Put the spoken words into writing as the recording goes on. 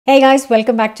Hey guys,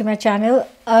 welcome back to my channel.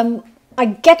 I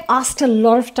get asked a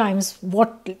lot of times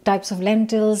what types of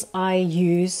lentils I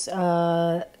use,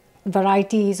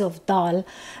 varieties of dal.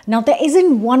 Now there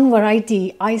isn't one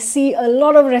variety. I see a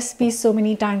lot of recipes so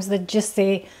many times that just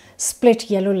say split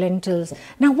yellow lentils.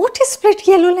 Now what is split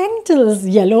yellow lentils?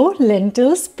 Yellow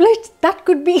lentils split. That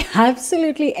could be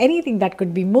absolutely anything. That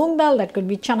could be moong dal, that could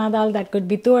be chana dal, that could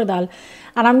be tur dal.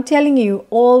 And I'm telling you,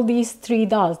 all these three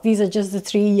dals, these are just the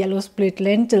three yellow split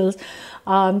lentils,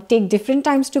 take different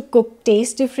times to cook,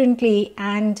 taste differently,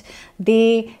 and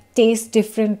they taste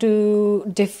different to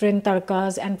different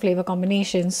tarkas and flavor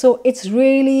combinations. So it's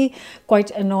really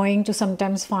quite annoying to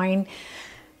sometimes find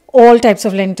all types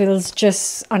of lentils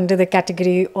just under the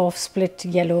category of split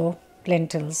yellow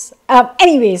lentils.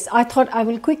 Anyways, I thought I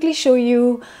will quickly show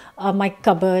you my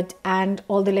cupboard and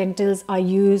all the lentils I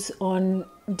use on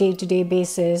day-to-day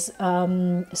basis.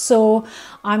 So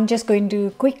I'm just going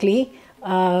to quickly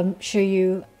show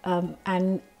you,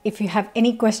 and if you have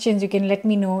any questions you can let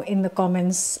me know in the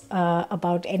comments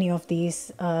about any of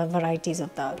these varieties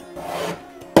of dal.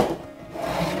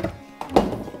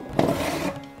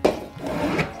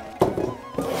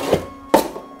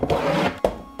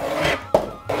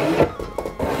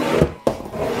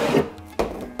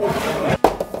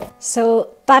 So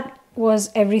that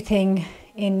was everything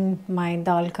in my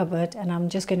dal cupboard, and I'm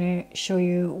just going to show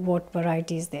you what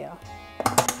varieties they are.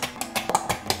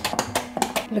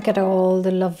 Look at all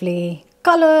the lovely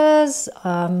colors,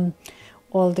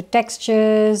 all the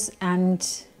textures, and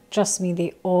trust me,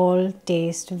 they all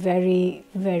taste very,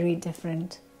 very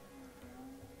different.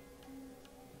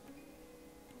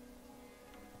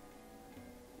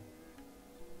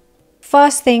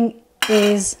 First thing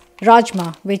is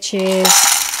rajma, which is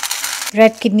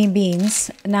red kidney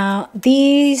beans. Now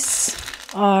these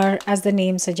are, as the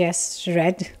name suggests,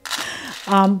 red,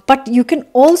 but you can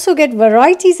also get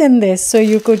varieties in this. So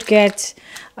you could get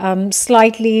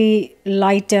slightly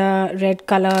lighter red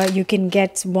color, you can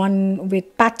get one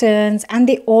with patterns, and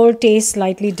they all taste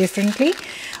slightly differently,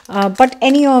 but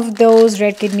any of those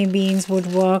red kidney beans would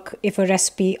work if a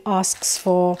recipe asks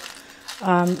for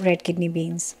red kidney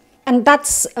beans. And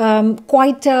that's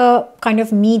quite a kind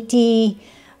of meaty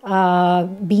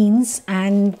beans,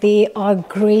 and they are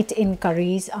great in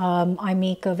curries. I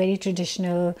make a very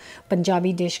traditional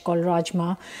Punjabi dish called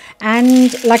rajma,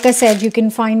 and like I said, you can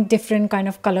find different kind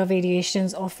of color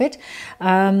variations of it.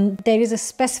 There is a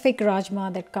specific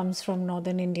rajma that comes from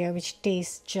northern India which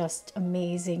tastes just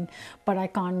amazing, but I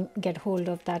can't get hold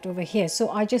of that over here,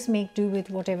 so I just make do with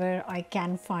whatever I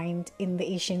can find in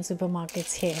the Asian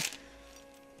supermarkets here.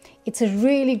 It's a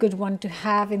really good one to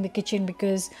have in the kitchen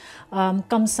because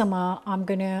come summer, I'm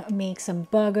gonna make some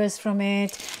burgers from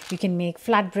it. You can make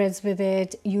flatbreads with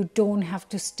it. You don't have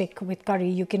to stick with curry.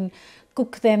 You can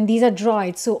cook them. These are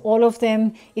dried, so all of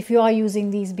them, if you are using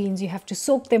these beans, you have to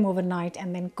soak them overnight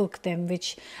and then cook them,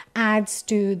 which adds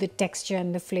to the texture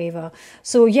and the flavor.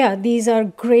 So yeah, these are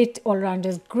great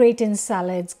all-rounders, great in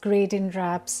salads, great in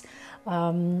wraps.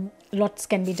 Lots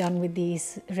can be done with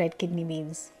these red kidney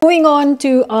beans. Moving on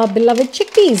to our beloved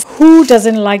chickpeas. Who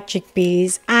doesn't like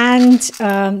chickpeas?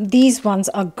 And these ones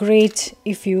are great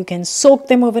if you can soak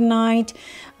them overnight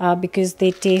because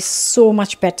they taste so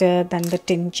much better than the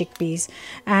tin chickpeas.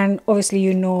 And obviously,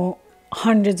 you know,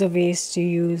 hundreds of ways to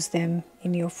use them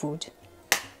in your food.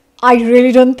 I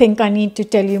really don't think I need to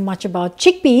tell you much about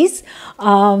chickpeas,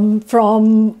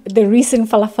 from the recent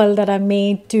falafel that I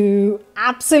made to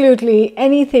absolutely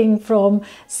anything from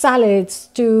salads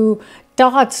to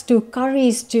tarts to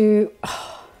curries to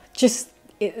just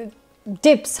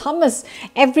dips, hummus,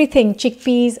 everything.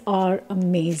 Chickpeas are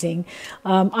amazing.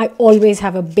 I always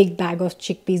have a big bag of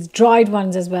chickpeas, dried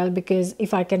ones as well, because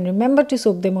if I can remember to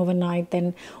soak them overnight,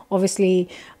 then obviously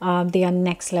they are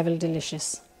next level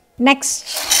delicious.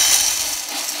 Next,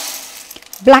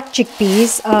 black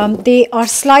chickpeas. They are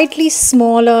slightly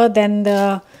smaller than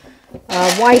the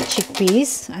white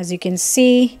chickpeas. As you can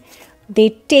see, they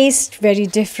taste very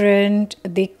different.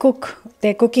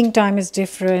 Their cooking time is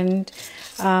different,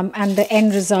 and the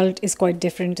end result is quite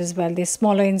different as well. They're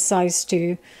smaller in size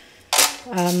too,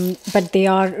 but they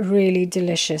are really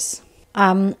delicious.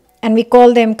 And we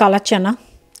call them kala chana,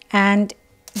 and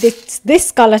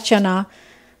this kala chana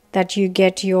that you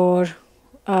get your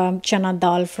chana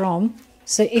dal from.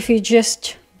 So if you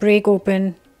just break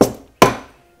open,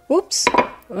 oops,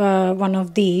 one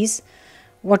of these,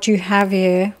 what you have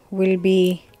here will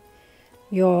be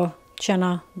your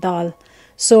chana dal.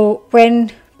 So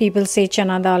when people say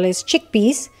chana dal is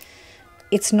chickpeas,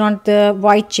 it's not the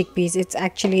white chickpeas, it's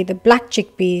actually the black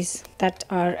chickpeas that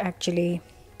are actually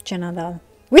chana dal.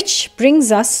 Which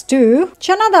brings us to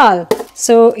chana dal.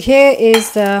 So here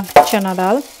is the chana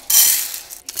dal,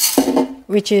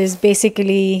 which is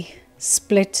basically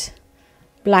split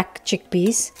black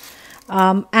chickpeas,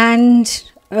 and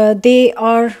they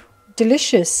are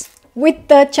delicious. With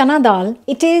the chana dal,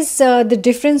 it is the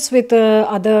difference with the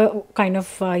other kind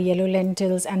of yellow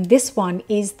lentils and this one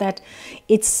is that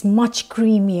it's much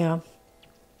creamier.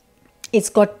 It's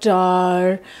got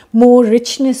more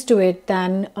richness to it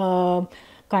than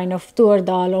kind of tur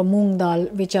dal or moong dal,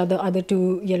 which are the other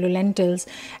two yellow lentils,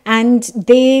 and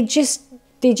they just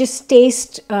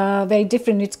taste very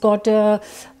different. It's got a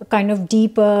kind of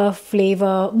deeper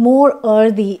flavor, more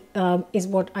earthy is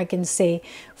what I can say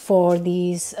for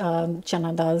these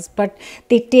chana dals, but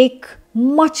they take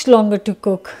much longer to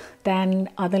cook than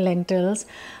other lentils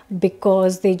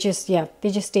because they just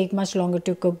take much longer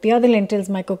to cook. The other lentils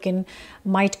might cook in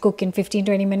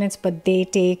 15-20 minutes, but they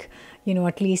take, you know,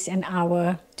 at least an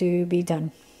hour to be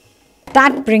done.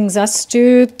 That brings us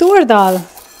to tur dal,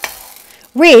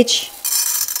 which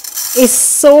is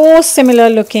so similar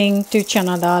looking to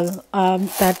chana dal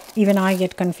that even I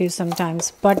get confused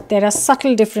sometimes, but there are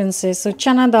subtle differences. So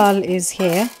chana dal is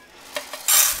here,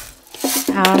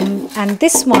 and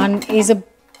this one is a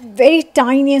very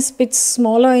tiniest bit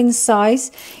smaller in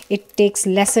size. It takes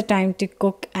lesser time to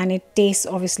cook and it tastes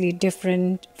obviously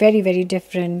different, very, very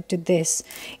different to this.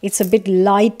 It's a bit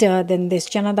lighter than this.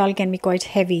 Chana dal can be quite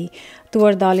heavy.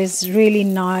 Tur dal is really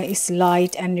nice,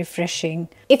 light and refreshing.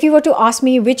 If you were to ask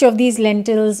me which of these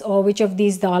lentils or which of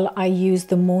these dal I use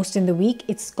the most in the week,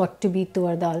 it's got to be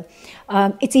tur dal.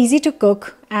 It's easy to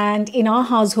cook, and in our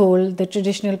household, the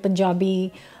traditional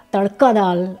Punjabi tadka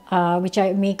dal, which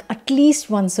I make at least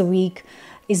once a week,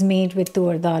 is made with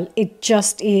tur dal. It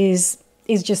just is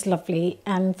just lovely,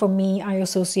 and for me, I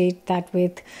associate that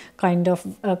with kind of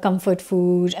comfort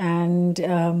food and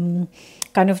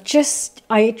kind of just,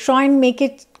 I try and make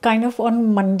it kind of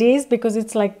on Mondays because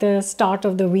it's like the start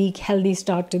of the week, healthy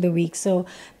start to the week. So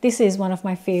this is one of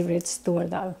my favorites, tur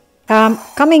dal.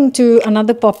 Coming to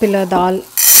another popular dal,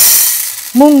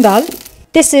 moong dal.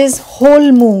 This is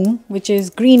whole moong, which is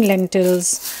green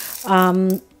lentils,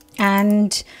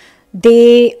 and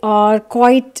they are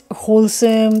quite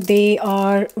wholesome. They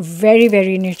are very,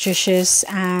 very nutritious,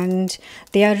 and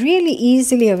they are really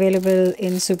easily available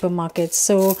in supermarkets.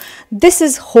 So this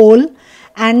is whole,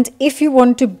 and if you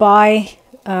want to buy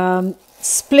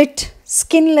split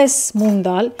skinless moong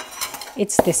dal,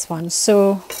 it's this one.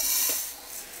 So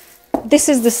this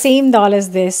is the same dal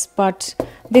as this, but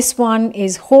this one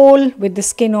is whole with the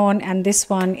skin on, and this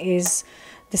one is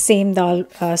the same dal,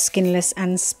 skinless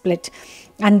and split.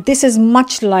 And this is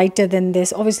much lighter than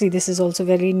this. Obviously, this is also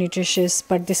very nutritious,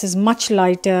 but this is much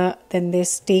lighter than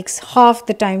this. Takes half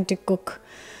the time to cook.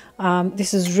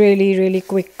 This is really, really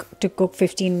quick to cook,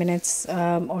 15 minutes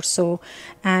or so,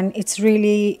 and it's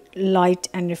really light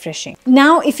and refreshing.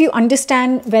 Now, if you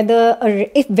understand whether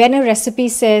when a recipe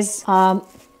says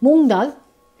moong dal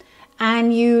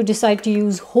and you decide to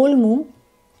use whole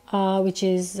moong, which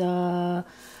is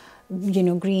you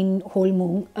know, green whole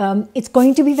moong, it's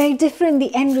going to be very different.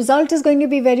 The end result is going to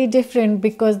be very different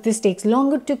because this takes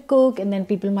longer to cook, and then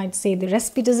people might say the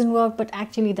recipe doesn't work, but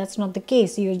actually that's not the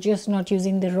case. You're just not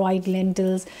using the right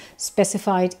lentils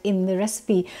specified in the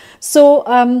recipe. So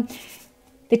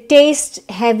the taste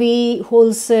heavy,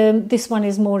 wholesome. This one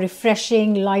is more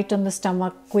refreshing, light on the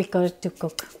stomach, quicker to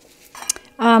cook.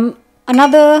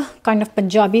 Another kind of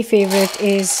Punjabi favorite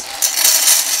is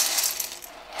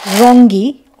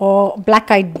rongi, or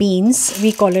black-eyed beans.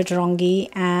 We call it rongi,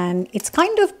 and it's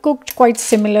kind of cooked quite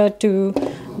similar to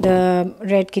the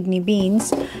red kidney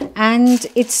beans, and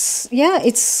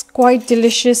it's quite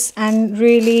delicious and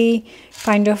really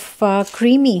kind of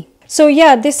creamy. So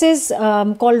yeah, this is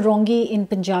called rongi in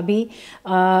Punjabi.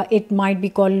 It might be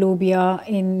called lobia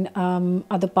in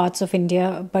other parts of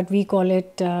India, but we call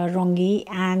it rongi.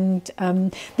 And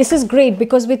this is great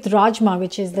because with rajma,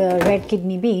 which is the red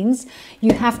kidney beans,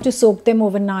 you have to soak them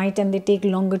overnight and they take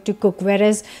longer to cook.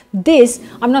 Whereas this,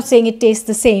 I'm not saying it tastes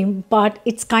the same, but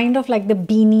it's kind of like the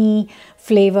beanie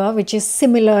flavor, which is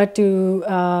similar to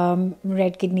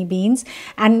red kidney beans.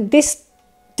 And this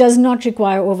does not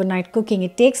require overnight cooking.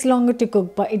 It takes longer to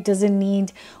cook, but it doesn't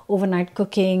need overnight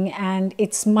cooking, and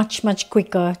it's much, much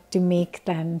quicker to make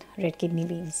than red kidney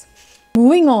beans.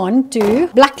 Moving on to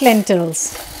black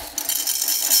lentils,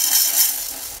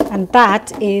 and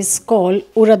that is called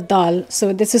urad dal.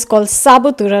 So this is called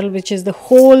sabut urad, which is the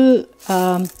whole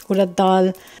urad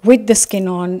dal with the skin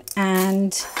on,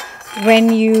 and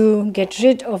when you get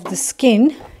rid of the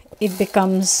skin, it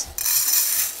becomes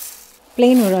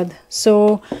plain urad.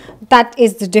 So that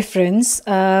is the difference.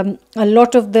 A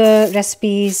lot of the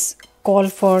recipes call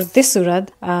for this urad,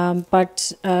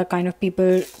 but kind of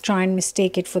people try and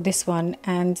mistake it for this one,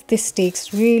 and this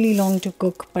takes really long to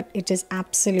cook, but it is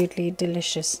absolutely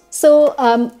delicious. So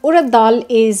urad dal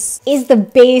is the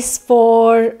base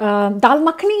for dal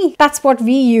makhani. That's what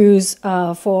we use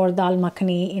for dal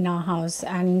makhani in our house,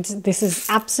 and this is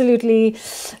absolutely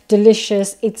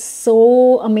delicious. It's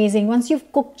so amazing. Once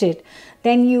you've cooked it,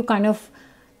 then you kind of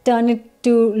turn it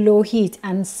to low heat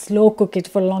and slow cook it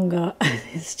for longer.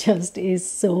 It just is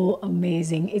so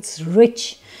amazing. It's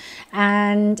rich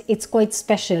and it's quite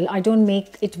special. I don't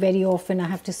make it very often, I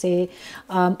have to say.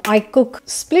 I cook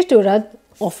split urad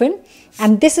often,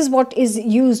 and this is what is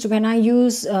used when I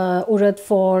use urad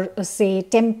for say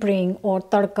tempering or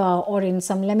tadka or in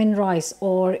some lemon rice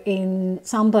or in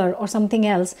sambar or something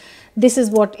else. This is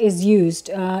what is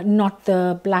used, not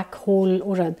the black whole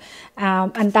urad,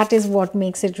 and that is what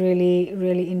makes it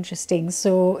really interesting.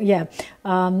 So yeah,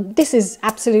 this is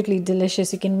absolutely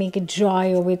delicious. You can make it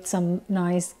dry or with some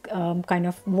nice kind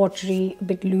of watery, a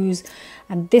bit loose,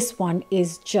 and this one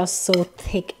is just so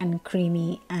thick and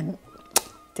creamy and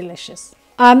delicious.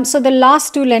 So the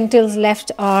last two lentils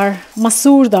left are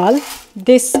masoor dal.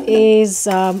 This is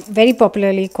very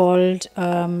popularly called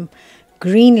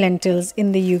green lentils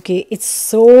in the UK. It's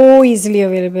so easily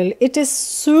available. It is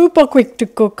super quick to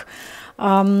cook.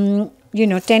 You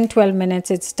know, 10-12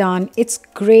 minutes it's done. It's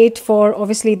great for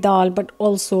obviously dal, but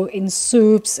also in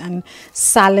soups and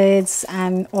salads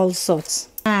and all sorts.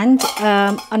 And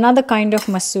another kind of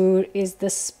masoor is the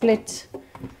split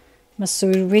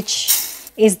masoor, which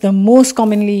is the most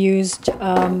commonly used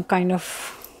kind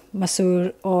of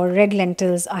masoor or red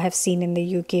lentils I have seen in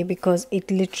the UK, because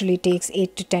it literally takes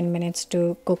 8 to 10 minutes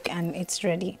to cook and it's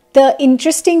ready. The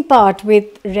interesting part with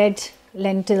red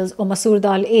lentils or masoor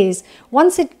dal is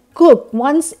once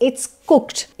it's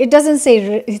cooked, it doesn't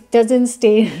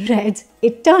stay red,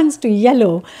 it turns to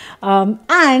yellow,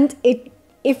 and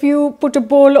if you put a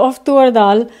bowl of tur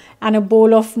dal and a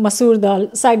bowl of masoor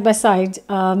dal side by side,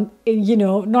 you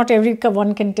know, not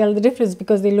everyone can tell the difference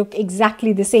because they look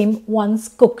exactly the same once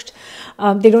cooked.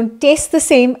 They don't taste the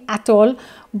same at all,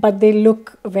 but they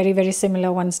look very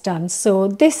similar once done. So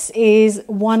this is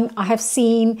one I have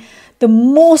seen the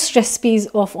most recipes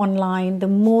of online, the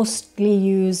mostly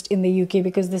used in the UK,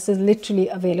 because this is literally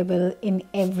available in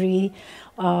every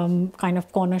kind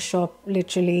of corner shop,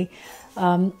 literally.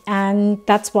 And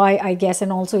that's why I guess,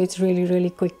 and also it's really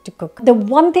quick to cook. The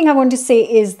one thing I want to say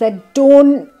is that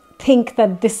don't think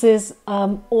that this is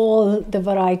all the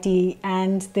variety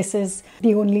and this is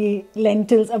the only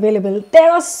lentils available.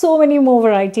 There are so many more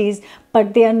varieties,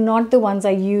 but they are not the ones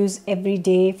I use every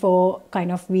day for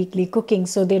kind of weekly cooking,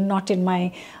 so they're not in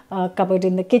my cupboard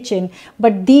in the kitchen.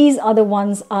 But these are the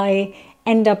ones I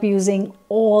end up using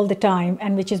all the time,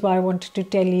 and which is why I wanted to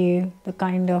tell you the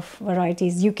kind of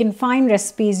varieties. You can find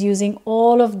recipes using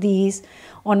all of these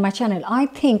on my channel. I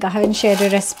think I haven't shared a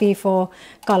recipe for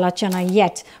kala chana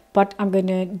yet, but I'm going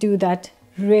to do that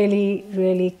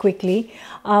really quickly.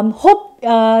 Hope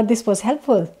this was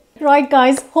helpful. Right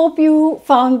guys, hope you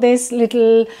found this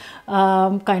little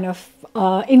kind of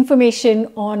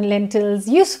information on lentils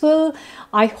useful.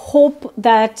 I hope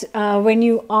that when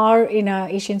you are in an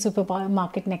Asian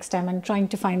supermarket next time and trying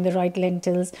to find the right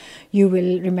lentils, you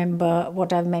will remember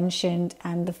what I've mentioned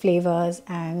and the flavors,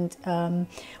 and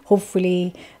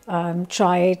hopefully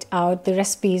try it out, the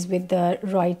recipes with the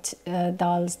right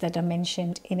dals that are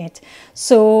mentioned in it.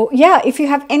 So yeah, if you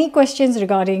have any questions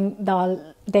regarding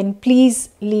dal, then please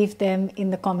leave them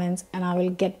in the comments and I will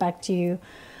get back to you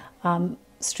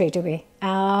straight away.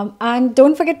 And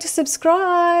don't forget to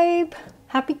subscribe.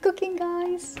 Happy cooking,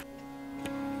 guys.